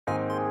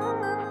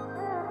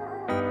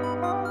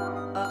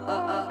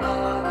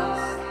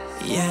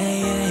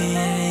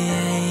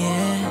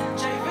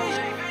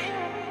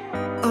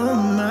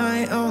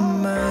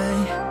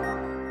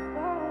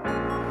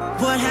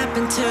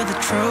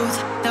truth,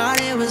 thought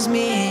it was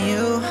me and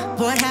you.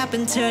 What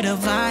happened to the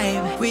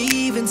vibe? We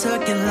even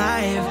took it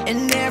live,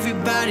 and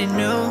everybody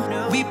knew.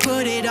 We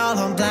put it all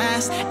on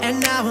blast, and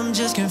now I'm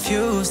just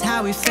confused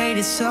how we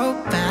faded so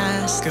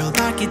fast. Girl,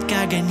 bakit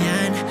ka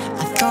ganyan?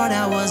 I thought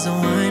I was the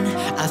one,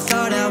 I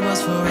thought I was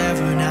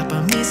forever.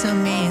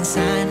 Napamisan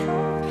minsan,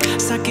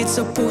 sakit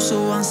sa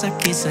puso, ang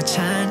sakit sa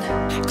tiyan.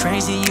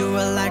 Crazy, you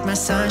were like my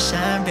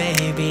sunshine,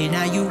 baby.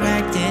 Now you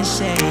acting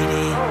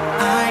shady.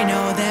 I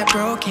know that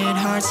broken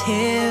hearts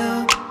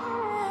heal.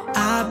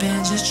 I've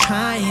been just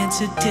trying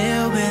to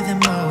deal with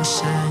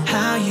emotion.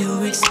 How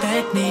you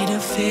expect me to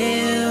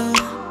feel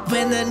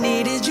when I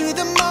needed you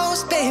the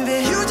most,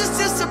 baby? You just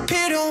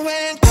disappeared and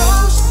went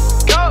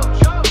ghost.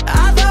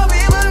 I thought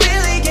we were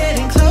really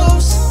getting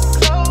close.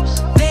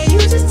 Then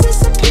you just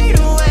disappeared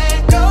and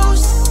went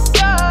ghost.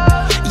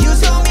 You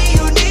told me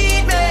you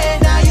need me,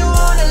 now you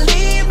wanna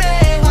leave me.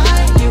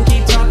 Why you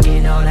keep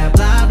talking all that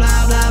blah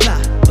blah blah blah,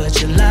 but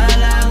you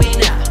love me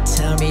now?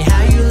 Tell me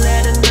how you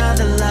let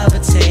another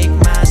lover take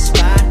my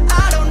spot.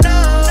 I don't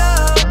know.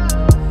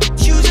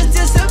 You just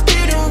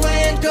disappeared and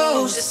went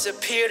ghost.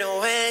 Disappeared and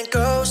went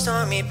ghost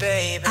on me,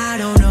 baby. I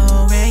don't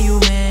know where you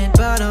went,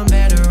 but I'm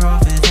better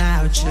off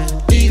without you.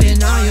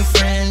 Even all your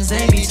friends,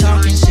 they be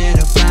talking shit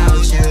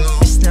about you.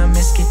 It's not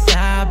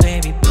misquita,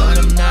 baby, but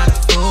I'm not a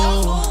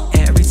fool.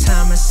 Every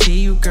time I see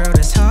you, girl,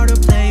 it's hard to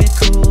play it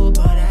cool,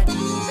 but I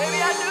do. Baby,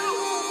 I do.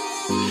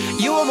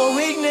 You are my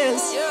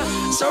weakness,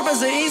 sobrang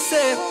sa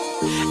isip.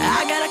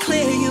 I gotta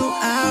clear you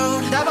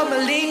out, dapat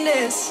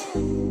malinis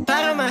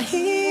para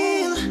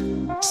ma-heal.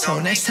 So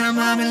next time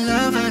I'm in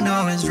love, I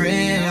know it's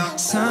real.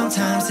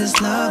 Sometimes this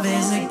love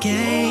is a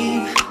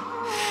game.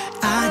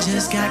 I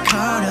just got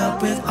caught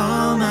up with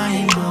all my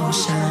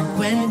emotion.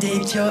 When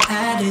did your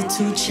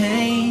attitude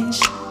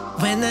change?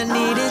 When I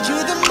needed you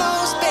the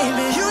most,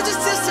 baby, you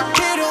just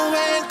disappeared and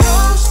went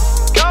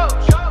ghost.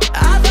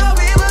 I thought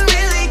we were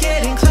really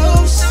getting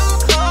close.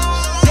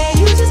 Then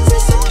you just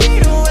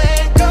disappeared and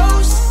went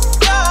ghost.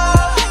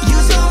 You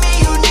told me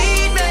you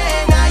need me,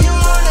 now you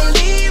wanna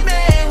leave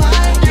me.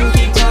 Why you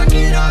keep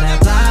talking all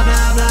that blah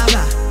blah blah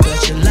blah, but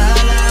you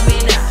love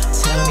me now?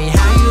 Tell me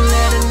how you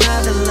let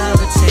another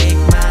lover take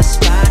my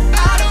spot.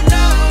 I don't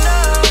know.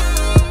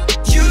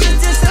 You just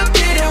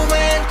disappeared and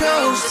went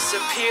ghost.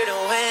 Disappeared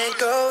and went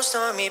ghost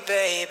on me,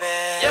 baby.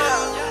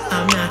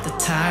 I'm not the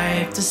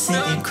type to sit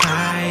and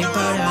cry,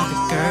 but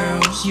other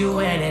girls, you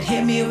and it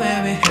hit me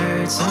where it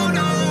hurts. Oh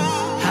no,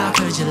 how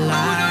could you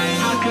lie?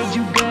 How could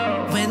you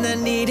go when I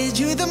needed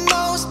you the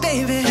most,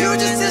 baby? You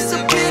just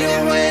disappeared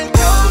and went